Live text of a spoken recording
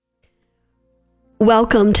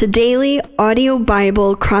Welcome to Daily Audio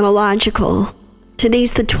Bible Chronological.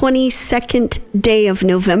 Today's the 22nd day of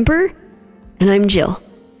November, and I'm Jill.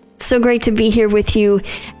 So great to be here with you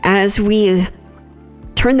as we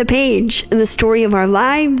turn the page in the story of our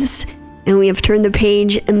lives, and we have turned the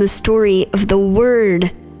page in the story of the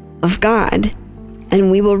Word of God.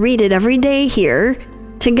 And we will read it every day here,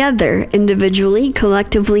 together, individually,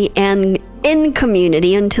 collectively, and in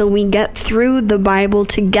community until we get through the Bible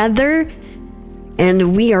together.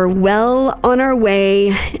 And we are well on our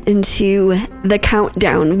way into the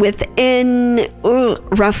countdown. Within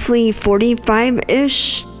roughly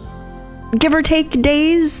 45-ish, give or take,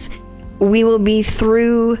 days, we will be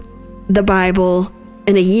through the Bible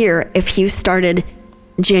in a year if you started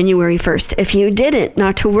January 1st. If you didn't,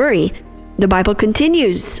 not to worry. The Bible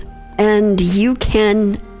continues, and you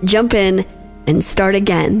can jump in and start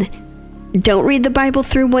again. Don't read the Bible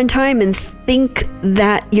through one time and think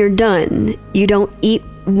that you're done. You don't eat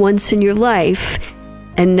once in your life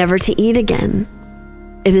and never to eat again.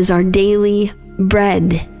 It is our daily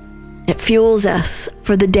bread. It fuels us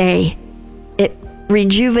for the day. It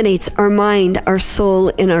rejuvenates our mind, our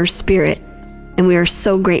soul, and our spirit. And we are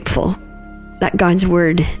so grateful that God's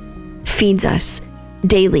Word feeds us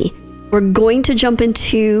daily. We're going to jump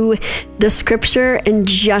into the scripture in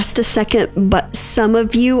just a second, but some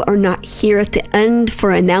of you are not here at the end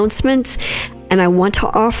for announcements, and I want to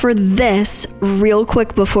offer this real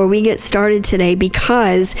quick before we get started today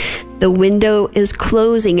because the window is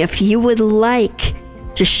closing. If you would like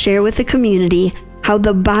to share with the community how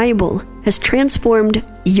the Bible has transformed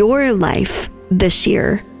your life this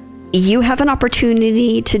year, you have an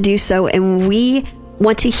opportunity to do so, and we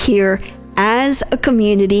want to hear as a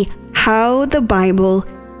community how the Bible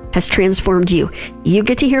has transformed you. You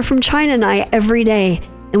get to hear from China and I every day,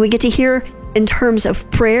 and we get to hear in terms of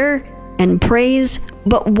prayer and praise,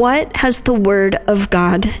 but what has the Word of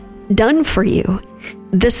God done for you?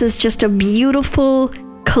 This is just a beautiful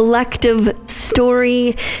collective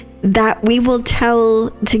story that we will tell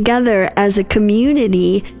together as a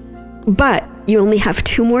community, but you only have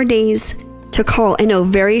 2 more days to call. I know,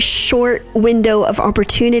 very short window of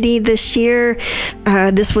opportunity this year.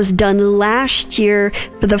 This was done last year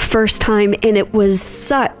for the first time, and it was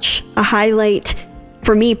such a highlight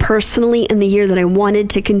for me personally in the year that I wanted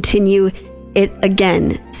to continue it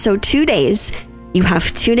again. So 2 days. You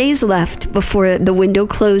have 2 days left before the window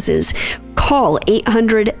closes. Call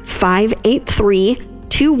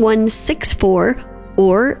 800-583-2164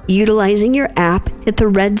 or utilizing your app, hit the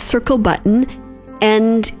red circle button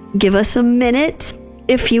and give us a minute,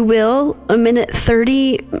 if you will, a minute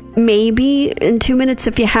 30, maybe, in 2 minutes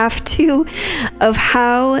if you have to, of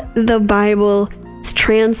how the Bible has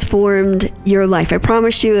transformed your life. I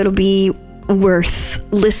promise you it'll be worth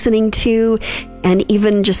listening to, and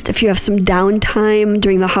even just if you have some downtime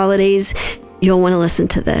during the holidays, you'll want to listen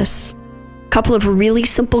to this. A couple of really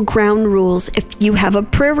simple ground rules. If you have a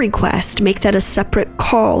prayer request, make that a separate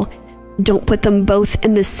call. Don't put them both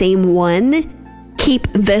in the same one.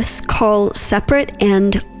 Keep this call separate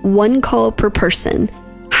and 1 call per person.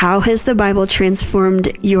 How has the Bible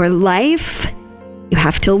transformed your life? You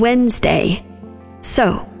have till Wednesday.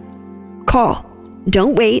 So, call.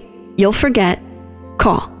 Don't wait. You'll forget.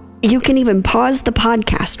 Call. You can even pause the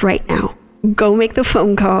podcast right now. Go make the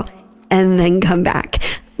phone call and then come back.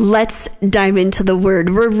 Let's dive into the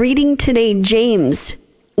Word. We're reading today James,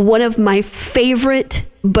 one of my favorite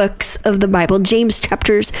books of the Bible, James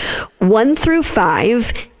chapters 1 through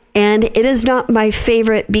 5, and it is not my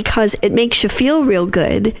favorite because it makes you feel real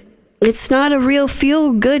good. It's not a real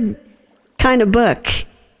feel good kind of book.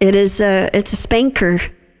 It's a spanker,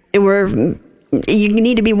 and you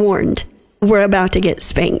need to be warned. We're about to get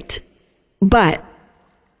spanked. But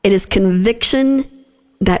it is conviction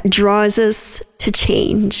that draws us to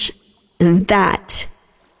change, and that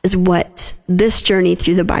is what this journey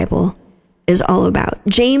through the Bible is all about.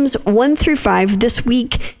 James 1 through 5. This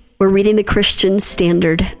week, we're reading the Christian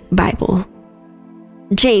Standard Bible.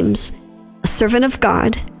 James, a servant of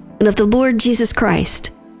God and of the Lord Jesus Christ,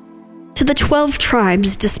 to the 12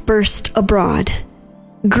 tribes dispersed abroad,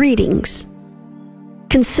 greetings.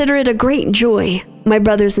 Consider it a great joy, my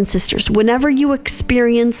brothers and sisters, whenever you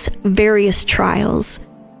experience various trials,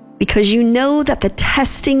 because you know that the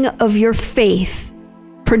testing of your faith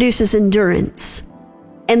produces endurance.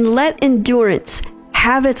 And let endurance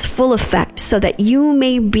have its full effect so that you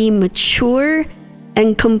may be mature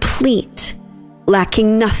and complete,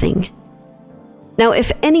 lacking nothing. Now, if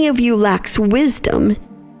any of you lacks wisdom,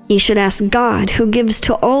 he should ask God, who gives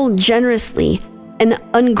to all generously and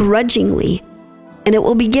ungrudgingly, and it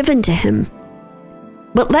will be given to him.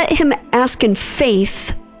 But let him ask in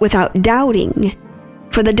faith without doubting,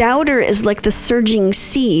 For the doubter is like the surging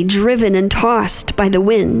sea, driven and tossed by the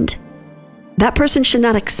wind. That person should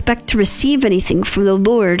not expect to receive anything from the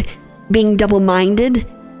Lord, being double-minded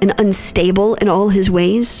and unstable in all his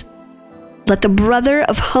ways. Let the brother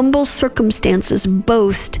of humble circumstances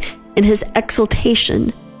boast in his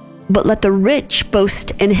exaltation, but let the rich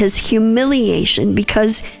boast in his humiliation,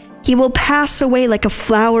 because he will pass away like a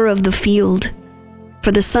flower of the field.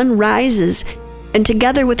 For the sun rises, and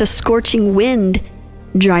together with a scorching wind,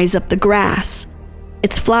 dries up the grass.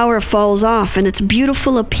 Its flower falls off, and its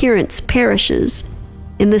beautiful appearance perishes.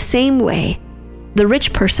 In the same way, the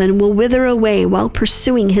rich person will wither away while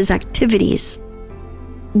pursuing his activities.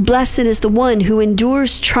 Blessed is the one who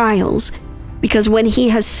endures trials, because when he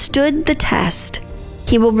has stood the test,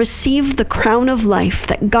 he will receive the crown of life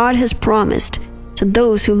that God has promised to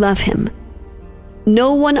those who love him.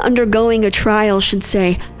 No one undergoing a trial should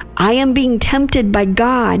say, "I am being tempted by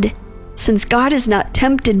God," since God is not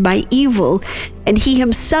tempted by evil, and he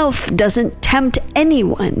himself doesn't tempt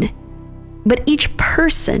anyone. But each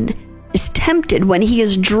person is tempted when he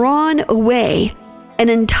is drawn away and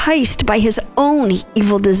enticed by his own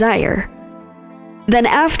evil desire. Then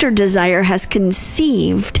after desire has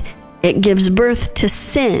conceived, it gives birth to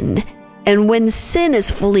sin, and when sin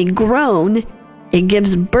is fully grown, it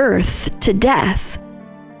gives birth to death.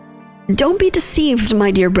 Don't be deceived,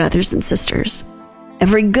 my dear brothers and sisters.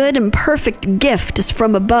 Every good and perfect gift is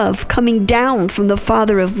from above, coming down from the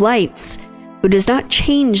Father of lights, who does not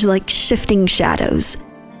change like shifting shadows.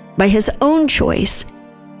 By his own choice,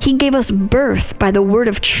 he gave us birth by the word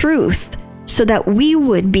of truth, so that we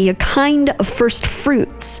would be a kind of first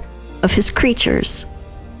fruits of his creatures.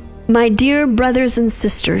 My dear brothers and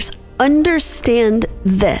sisters, understand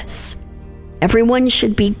this. Everyone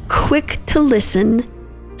should be quick to listen,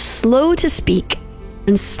 slow to speak,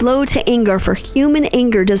 and slow to anger, for human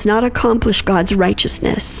anger does not accomplish God's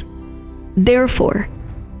righteousness. Therefore,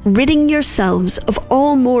 ridding yourselves of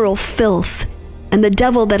all moral filth and the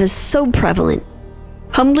devil that is so prevalent,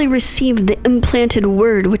 humbly receive the implanted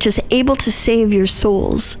word which is able to save your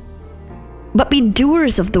souls. But be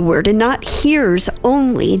doers of the word and not hearers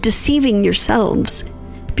only, deceiving yourselves.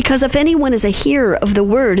 Because if anyone is a hearer of the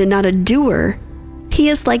word and not a doer, he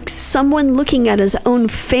is like someone looking at his own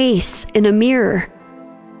face in a mirror.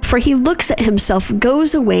 For he looks at himself,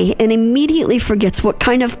 goes away, and immediately forgets what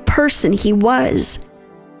kind of person he was.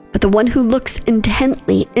 But the one who looks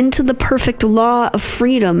intently into the perfect law of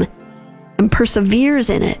freedom and perseveres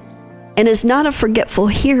in it, and is not a forgetful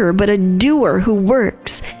hearer, but a doer who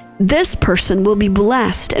works, this person will be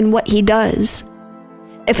blessed in what he does.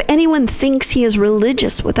 If anyone thinks he is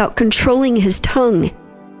religious without controlling his tongue,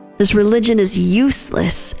 his religion is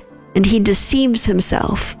useless, and he deceives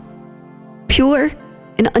himself. Pure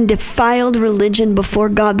and undefiled religion before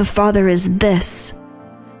God the Father is this: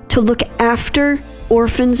 to look after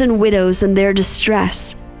orphans and widows in their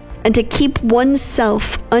distress, and to keep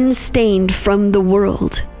oneself unstained from the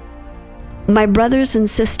world. My brothers and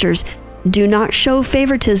sisters, do not show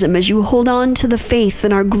favoritism as you hold on to the faith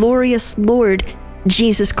in our glorious Lord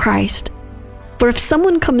Jesus Christ. For if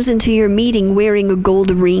someone comes into your meeting wearing a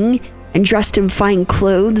gold ring and dressed in fine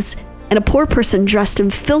clothes, and a poor person dressed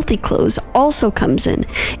in filthy clothes also comes in,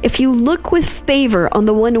 if you look with favor on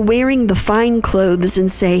the one wearing the fine clothes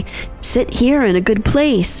and say, "Sit here in a good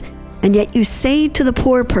place," and yet you say to the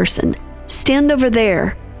poor person, "Stand over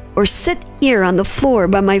there," or "Sit here on the floor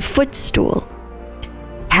by my footstool,"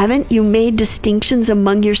 haven't you made distinctions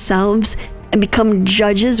among yourselves and become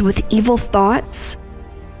judges with evil thoughts?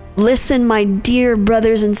 Listen, my dear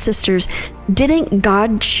brothers and sisters, didn't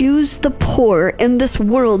God choose the poor in this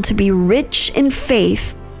world to be rich in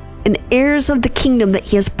faith and heirs of the kingdom that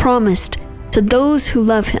he has promised to those who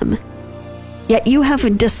love him? Yet you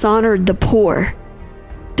have dishonored the poor.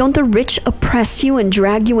 Don't the rich oppress you and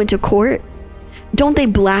drag you into court? Don't they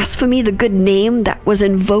blaspheme the good name that was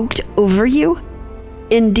invoked over you?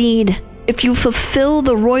 Indeed, if you fulfill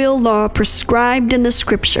the royal law prescribed in the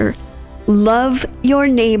scripture, love your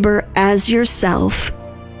neighbor as yourself,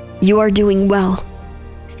 you are doing well.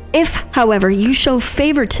 If, however, you show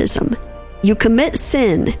favoritism, you commit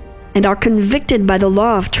sin and are convicted by the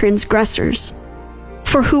law of transgressors.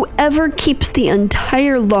 For whoever keeps the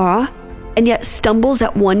entire law and yet stumbles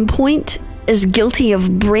at one point is guilty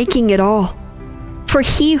of breaking it all. For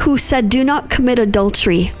he who said, "Do not commit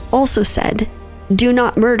adultery," also said, "Do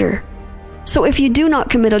not murder." So if you do not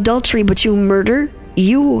commit adultery but you murder,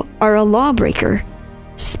 you are a lawbreaker.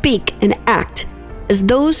 Speak and act as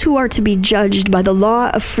those who are to be judged by the law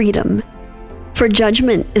of freedom. For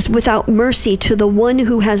judgment is without mercy to the one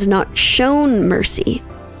who has not shown mercy.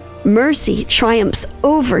 Mercy triumphs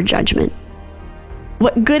over judgment.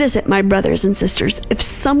 What good is it, my brothers and sisters, if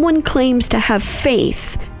someone claims to have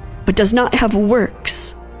faith but does not have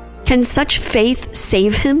works? Can such faith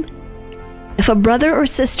save him? If a brother or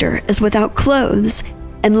sister is without clothes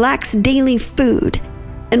and lacks daily food,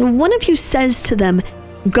 and one of you says to them,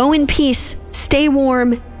 "Go in peace, stay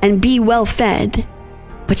warm, and be well fed,"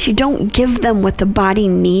 but you don't give them what the body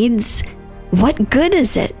needs, what good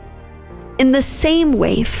is it? In the same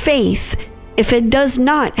way, faith, if it does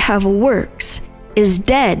not have works, is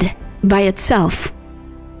dead by itself.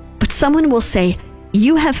 But someone will say,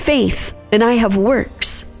 "You have faith, and I have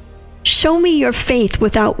works. Show me your faith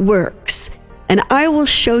without works, and I will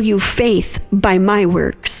show you faith by my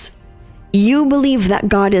works. You believe that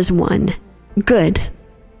God is one. Good.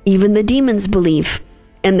 Even the demons believe,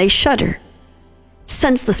 and they shudder."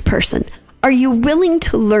 Senseless person, are you willing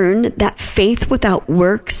to learn that faith without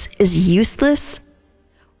works is useless?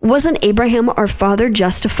 Wasn't Abraham our father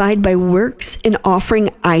justified by works in offering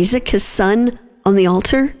Isaac his son on the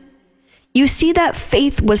altar? You see that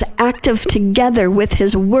faith was active together with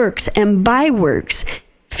his works, and by works,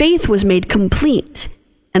 faith was made complete.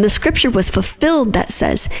 And the scripture was fulfilled that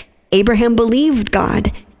says, Abraham believed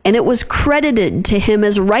God, and it was credited to him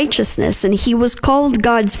as righteousness, and he was called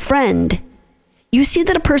God's friend. You see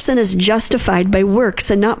that a person is justified by works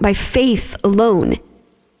and not by faith alone.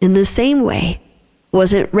 In the same way,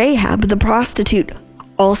 wasn't Rahab the prostitute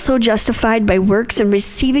also justified by works in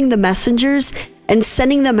receiving the messengers and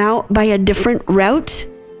sending them out by a different route?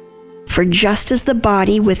 For just as the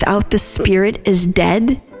body without the spirit is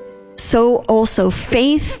dead, so also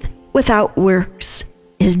faith without works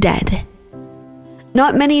is dead.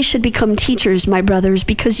 Not many should become teachers, my brothers,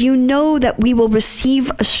 because you know that we will receive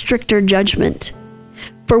a stricter judgment.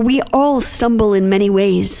 For we all stumble in many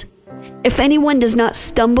ways. If anyone does not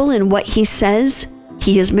stumble in what he says,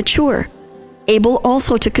 he is mature, able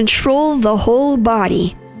also to control the whole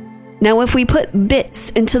body. Now if we put bits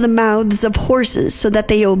into the mouths of horses so that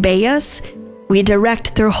they obey us, we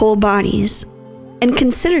direct their whole bodies. And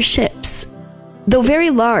consider ships. Though very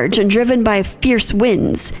large and driven by fierce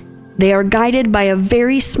winds, they are guided by a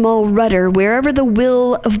very small rudder wherever the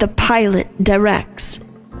will of the pilot directs.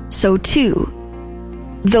 So too,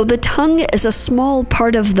 though the tongue is a small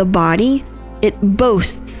part of the body, it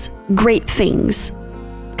boasts great things.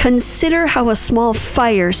 Consider how a small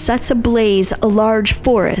fire sets ablaze a large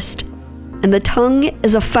forest, and the tongue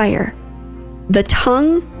is a fire. The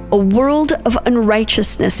tongue, a world of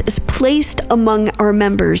unrighteousness, is placed among our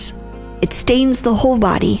members. It stains the whole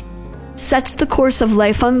body, sets the course of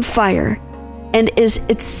life on fire, and is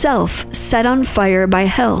itself set on fire by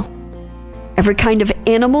hell. Every kind of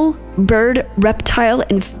animal, bird, reptile,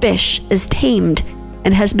 and fish is tamed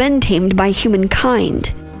and has been tamed by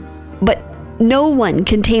humankind. But no one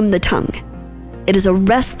can tame the tongue. It is a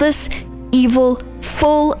restless, evil,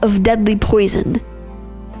 full of deadly poison.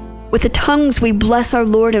 With the tongues we bless our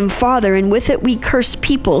Lord and Father, and with it we curse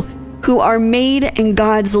people who are made in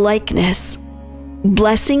God's likeness.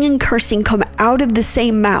 Blessing and cursing come out of the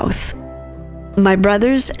same mouth. My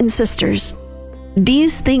brothers and sisters,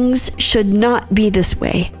 these things should not be this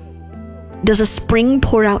way. Does a spring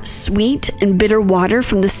pour out sweet and bitter water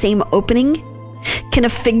from the same opening? Can a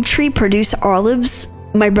fig tree produce olives,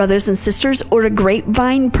 my brothers and sisters, or a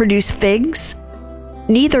grapevine produce figs?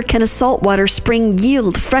 Neither can a saltwater spring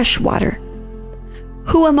yield fresh water.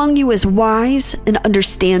 Who among you is wise and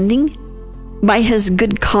understanding? By his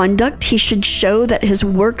good conduct he should show that his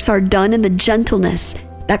works are done in the gentleness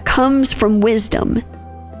that comes from wisdom.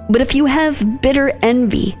 But if you have bitter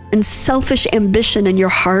envy and selfish ambition in your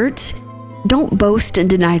heart, don't boast and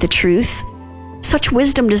deny the truth. Such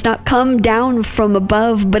wisdom does not come down from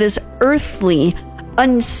above, but is earthly,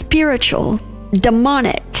 unspiritual,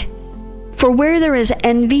 demonic. For where there is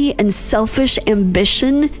envy and selfish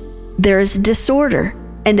ambition, there is disorder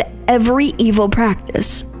and every evil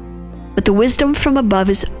practice. But the wisdom from above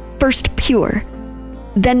is first pure,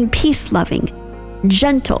 then peace-loving,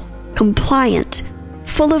 gentle, compliant,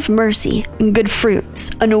 full of mercy and good fruits,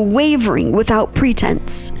 unwavering without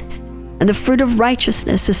pretense. And the fruit of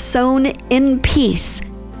righteousness is sown in peace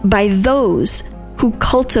by those who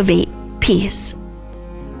cultivate peace.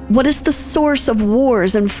 What is the source of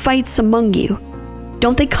wars and fights among you?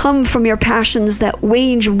 Don't they come from your passions that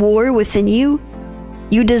wage war within you?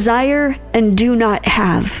 You desire and do not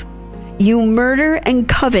have. You murder and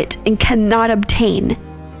covet and cannot obtain.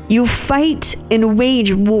 You fight and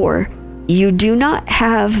wage war. You do not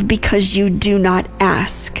have because you do not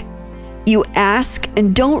ask. You ask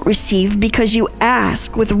and don't receive because you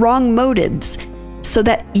ask with wrong motives, so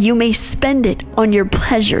that you may spend it on your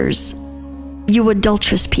pleasures. You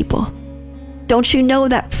adulterous people, don't you know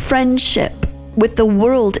that friendship with the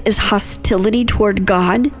world is hostility toward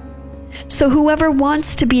God? So whoever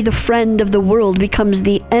wants to be the friend of the world becomes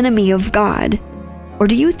the enemy of God. Or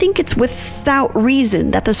do you think it's without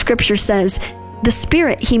reason that the scripture says, the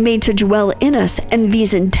Spirit he made to dwell in us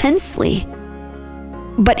envies intensely,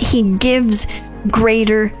 but he gives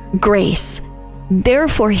greater grace?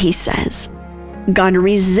 Therefore, he says, God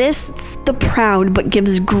resists the proud, but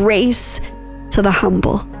gives grace to the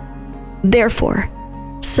humble. Therefore,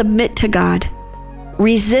 submit to God.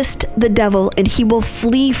 Resist the devil, and he will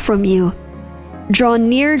flee from you. Draw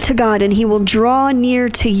near to God, and he will draw near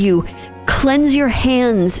to you. Cleanse your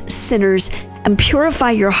hands, sinners, and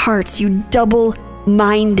purify your hearts, you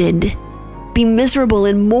double-minded. Be miserable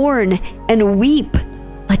and mourn and weep.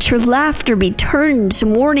 Let your laughter be turned to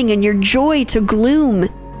mourning and your joy to gloom.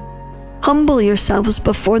 Humble yourselves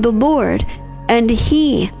before the Lord, and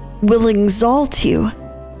he will exalt you.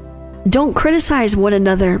 Don't criticize one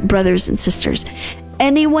another, brothers and sisters.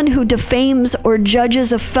 Anyone who defames or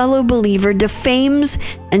judges a fellow believer defames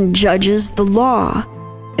and judges the law.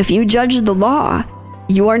 If you judge the law,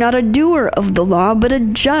 you are not a doer of the law, but a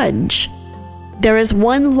judge. There is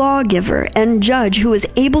one lawgiver and judge who is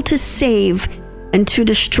able to save and to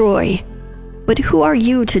destroy. But who are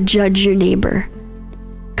you to judge your neighbor?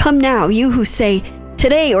 Come now, you who say,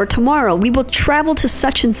 today or tomorrow we will travel to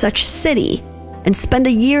such and such city and spend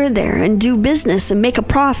a year there and do business and make a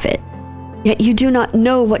profit. Yet you do not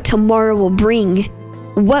know what tomorrow will bring.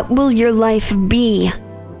 What will your life be?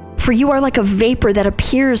 For you are like a vapor that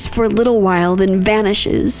appears for a little while, then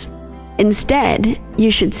vanishes. Instead, you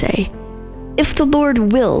should say, if the Lord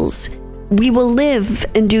wills, we will live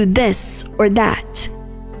and do this or that.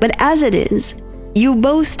 But as it is, you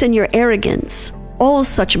boast in your arrogance. All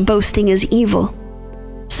such boasting is evil.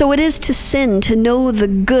 So it is to sin to know the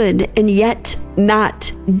good and yet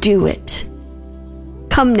not do it.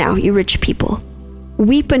 Come now, you rich people.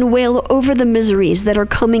 Weep and wail over the miseries that are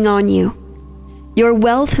coming on you. Your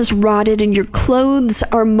wealth has rotted and your clothes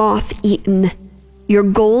are moth-eaten. Your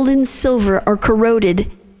gold and silver are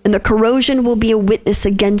corroded, and the corrosion will be a witness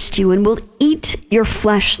against you and will eat your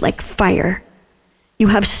flesh like fire. You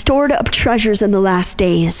have stored up treasures in the last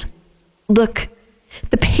days. Look,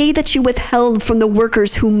 the pay that you withheld from the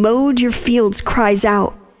workers who mowed your fields cries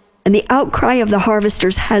out, and the outcry of the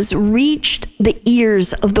harvesters has reached the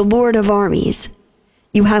ears of the Lord of armies.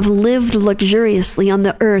 You have lived luxuriously on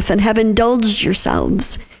the earth and have indulged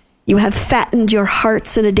yourselves. You have fattened your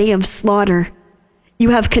hearts in a day of slaughter. You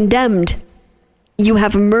have condemned. You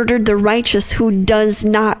have murdered the righteous who does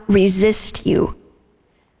not resist you.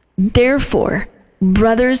 Therefore,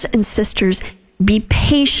 brothers and sisters, be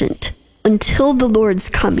patient until the Lord's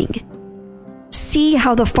coming. See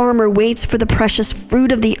how the farmer waits for the precious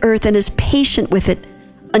fruit of the earth and is patient with it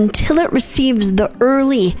until it receives the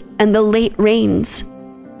early and the late rains.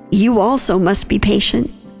 You also must be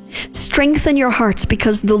patient. Strengthen your hearts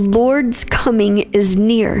because the Lord's coming is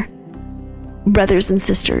near. Brothers and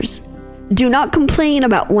sisters, do not complain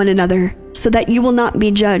about one another so that you will not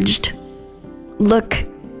be judged. Look,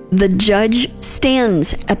 the judge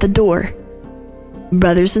stands at the door.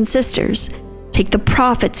 Brothers and sisters, take the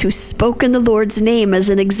prophets who spoke in the Lord's name as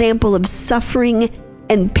an example of suffering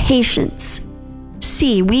and patience.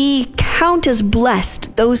 See, we count as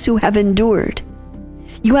blessed those who have endured.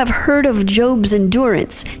 You have heard of Job's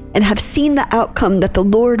endurance and have seen the outcome that the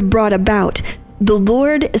Lord brought about. The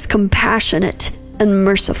Lord is compassionate and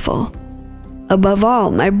merciful. Above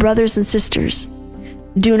all, my brothers and sisters,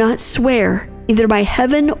 do not swear either by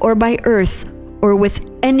heaven or by earth or with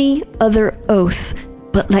any other oath,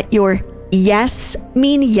 but let your yes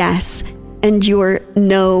mean yes and your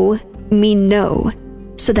no mean no,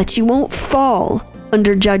 so that you won't fall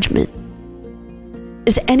under judgment.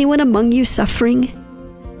 Is anyone among you suffering?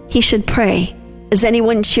 He should pray. Is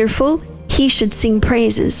anyone cheerful? He should sing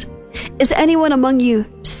praises. Is anyone among you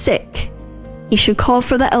sick? He should call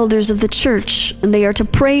for the elders of the church, and they are to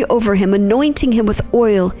pray over him, anointing him with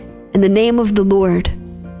oil in the name of the Lord.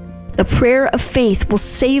 The prayer of faith will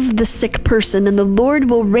save the sick person, and the Lord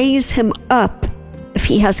will raise him up. If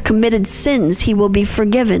he has committed sins, he will be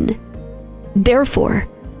forgiven. Therefore,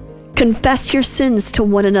 confess your sins to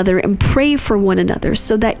one another and pray for one another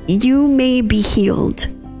so that you may be healed.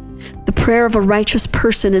 The prayer of a righteous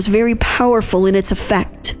person is very powerful in its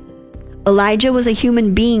effect. Elijah was a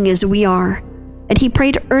human being as we are, and he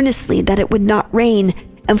prayed earnestly that it would not rain,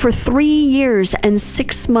 and for 3 years and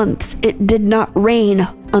 6 months it did not rain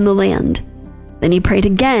on the land. Then he prayed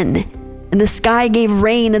again, and the sky gave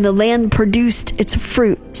rain and the land produced its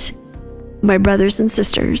fruit. My brothers and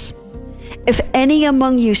sisters, if any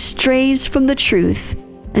among you strays from the truth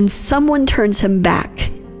and someone turns him back,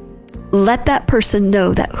 let that person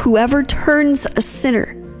know that whoever turns a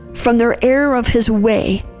sinner from their error of his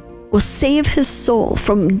way will save his soul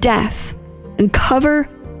from death and cover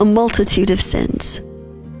a multitude of sins.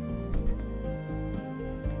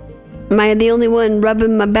 Am I the only one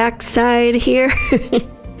rubbing my backside here?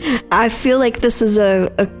 I feel like this is a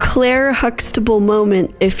Claire Huxtable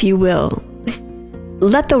moment, if you will.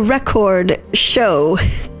 Let the record show.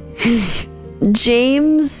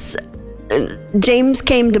 James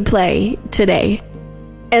came to play today,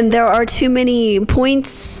 and there are too many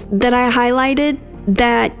points that I highlighted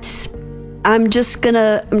that I'm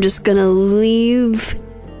gonna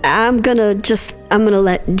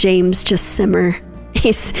let James just simmer.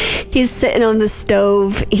 He's sitting on the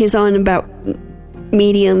stove. He's on about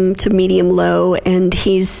medium to medium low, and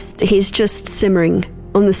he's just simmering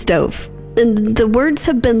on the stove. And the words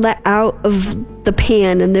have been let out of the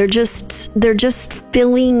pan, and they're just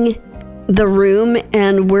filling the room.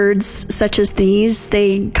 And words such as these,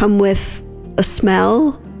 they come with a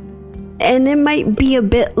smell, and it might be a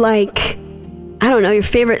bit like, I don't know, your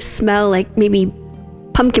favorite smell, like maybe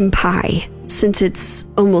pumpkin pie, since it's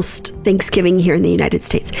almost Thanksgiving here in the United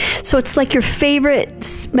States. So it's like your favorite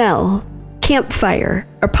smell, campfire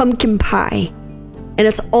or pumpkin pie. And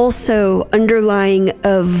it's also underlying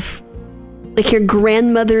of like your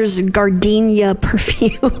grandmother's gardenia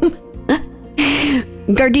perfume.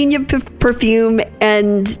 Gardenia perfume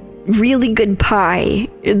and really good pie.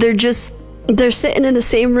 They're sitting in the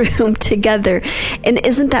same room together. And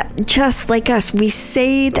isn't that just like us? We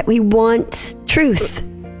say that we want truth,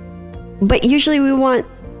 but usually we want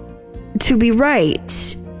to be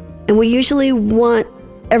right. And we usually want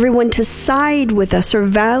everyone to side with us or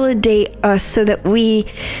validate us so that we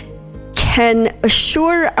can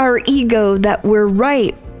assure our ego that we're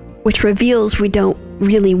right, which reveals we don't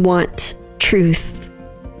really want truth.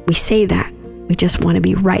 We say that. We just want to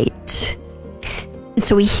be right. And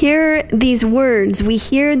so we hear these words, we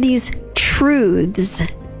hear these truths,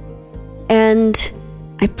 and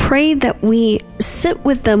I pray that we sit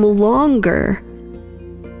with them longer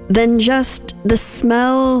than just the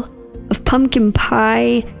smell of pumpkin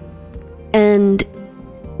pie and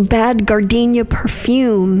bad gardenia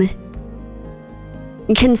perfume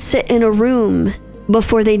can sit in a room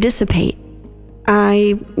before they dissipate.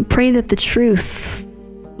 I pray that the truth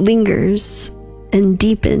lingers and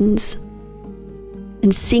deepens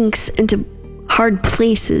and sinks into hard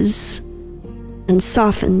places and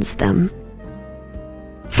softens them.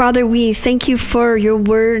 Father, we thank you for your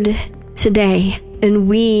word today, and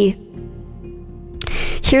we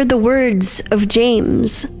hear the words of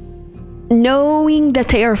James, knowing that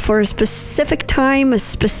they are for a specific time, a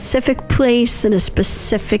specific place, and a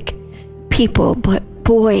specific people. But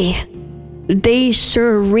boy, they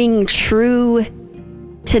sure ring true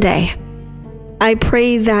today. I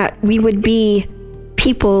pray that we would be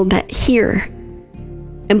people that hear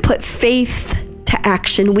and put faith to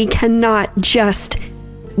action. We cannot just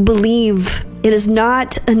believe. It is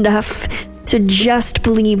not enough to just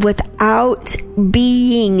believe without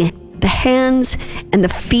being the hands and the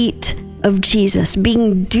feet of Jesus,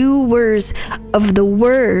 being doers of the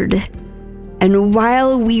word. And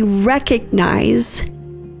while we recognize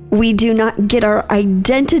we do not get our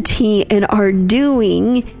identity in our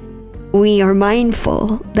doing, we are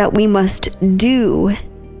mindful that we must do,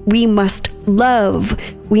 we must love,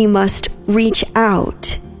 we must reach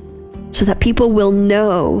out so that people will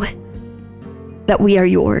know that we are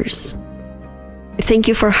yours. Thank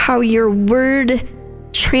you for how your word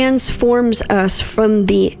transforms us from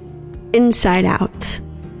the inside out.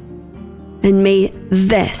 And may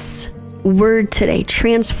this word today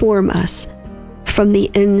transform us from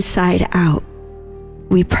the inside out,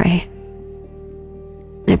 we pray.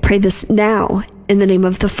 And I pray this now in the name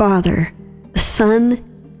of the Father, the Son,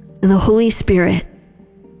 and the Holy Spirit.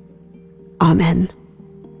 Amen.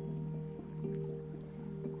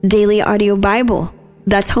 Daily Audio Bible.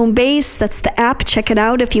 That's home base. That's the app. Check it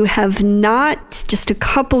out if you have not. Just a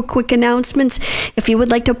couple quick announcements. If you would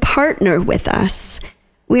like to partner with us,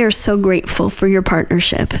 we are so grateful for your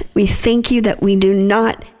partnership. We thank you that we do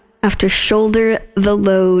not have to shoulder the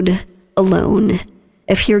load alone.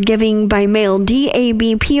 If you're giving by mail,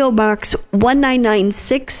 DAB PO Box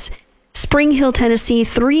 1996, Spring Hill, Tennessee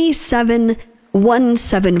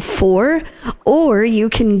 37174, or you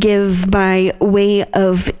can give by way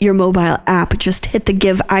of your mobile app. Just hit the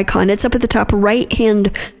give icon. It's up at the top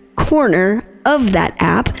right-hand corner of that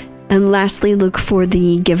app. And lastly, look for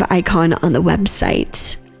the give icon on the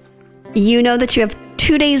website. You know that you have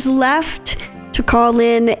 2 days left to call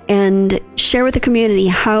in and share with the community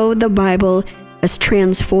how the Bible has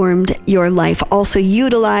transformed your life. Also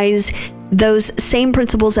utilize those same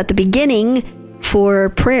principles at the beginning for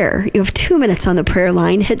prayer. You have 2 minutes on the prayer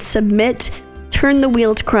line. Hit submit, turn the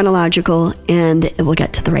wheel to chronological, and it will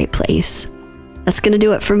get to the right place. That's going to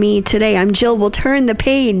do it for me today. I'm Jill. We'll turn the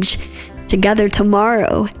page together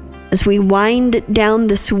tomorrow as we wind down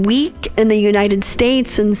this week in the United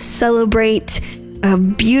States and celebrate a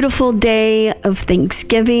beautiful day of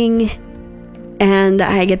Thanksgiving. And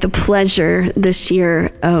I get the pleasure this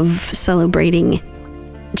year of celebrating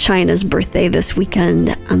China's birthday this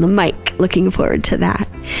weekend on the mic. Looking forward to that.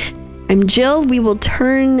 I'm Jill. We will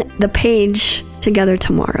turn the page together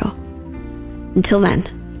tomorrow. Until then,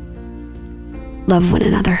 love one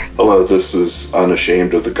another. Hello, this is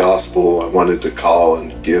Unashamed of the Gospel. I wanted to call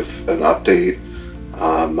and give an update.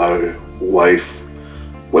 My wife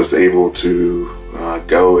was able to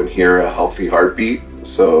go and hear a healthy heartbeat,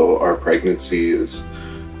 so our pregnancy is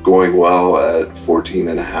going well at 14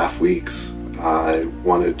 and a half weeks. I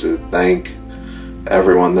wanted to thank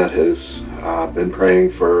everyone that has been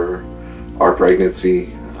praying for our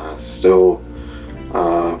pregnancy. Still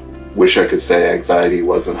wish I could say anxiety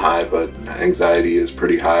wasn't high, but anxiety is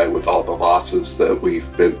pretty high with all the losses that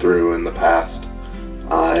we've been through in the past.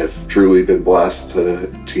 I've truly been blessed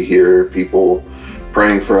to hear people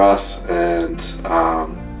praying for us, and I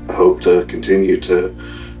hope to continue to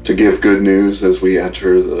give good news as we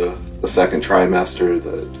enter the second trimester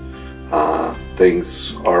that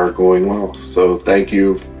things are going well. So thank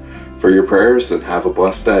you for your prayers and have a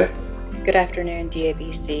blessed day. Good afternoon,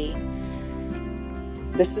 DABC.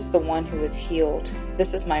 This is the one who is healed.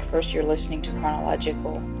 This is my first year listening to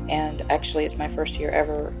Chronological, and actually it's my first year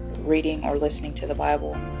ever reading or listening to the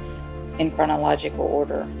Bible in chronological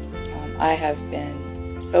order. I have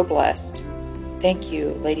been so blessed. Thank you,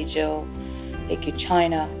 Lady Jill. Thank you,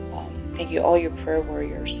 China. Thank you, all your prayer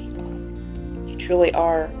warriors. You truly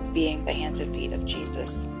are being the hands and feet of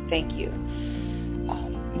Jesus. Thank you.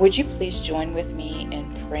 Would you please join with me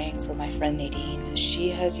in praying for my friend Nadine? She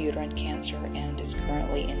has uterine cancer and is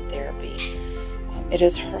currently in therapy. It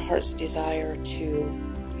is her heart's desire to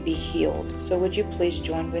be healed. So would you please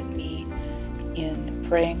join with me in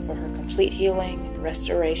praying for her complete healing,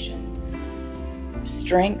 restoration,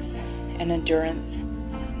 strength, and endurance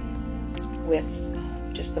with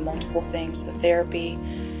just the multiple things, the therapy,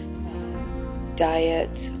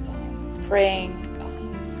 diet, praying,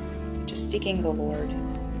 just seeking the Lord.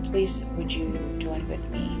 Please, would you join with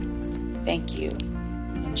me? Thank you.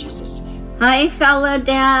 In Jesus' name. Hi, fellow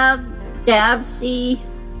Dabsy,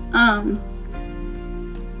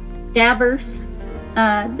 Dabbers.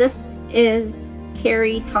 This is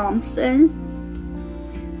Carrie Thompson,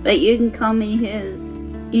 but you can call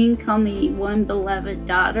me one beloved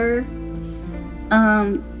daughter.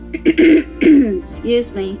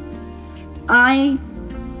 Excuse me. I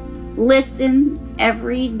listen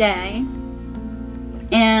every day,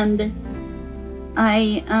 and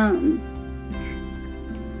I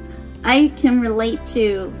can relate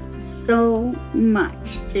to so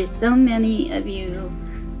much, to so many of you,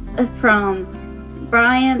 from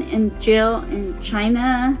Brian and Jill and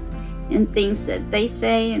China, and things that they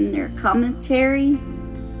say in their commentary,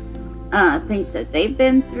 things that they've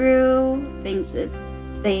been through, things that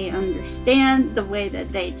they understand, the way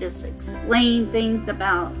that they just explain things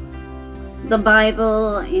about the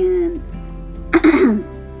Bible, and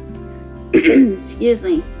excuse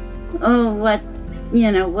me, what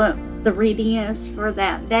the reading is for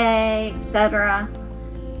that day, etc.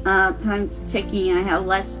 Time's ticking. I have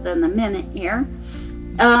less than a minute here.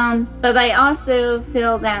 But I also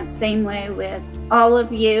feel that same way with all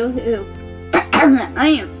of you who I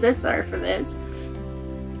am so sorry for this.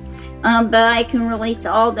 But I can relate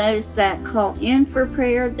to all those that call in for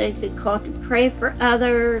prayer, those who call to pray for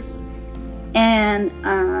others, and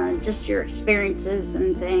just your experiences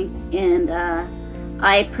and things. And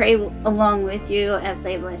I pray along with you as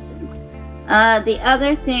I listen. The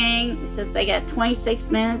other thing, since I got 26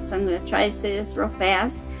 minutes, I'm going to try to say this real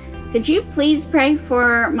fast. Could you please pray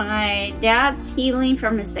for my dad's healing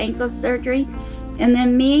from his ankle surgery? And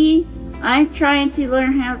then me, I'm trying to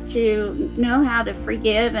learn how to know how to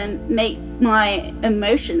forgive and make my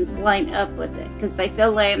emotions line up with it, because I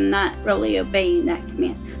feel like I'm not really obeying that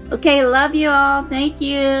command. Okay, love you all. Thank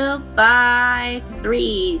you. Bye.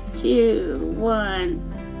 3, 2,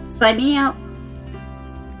 1. Signing out.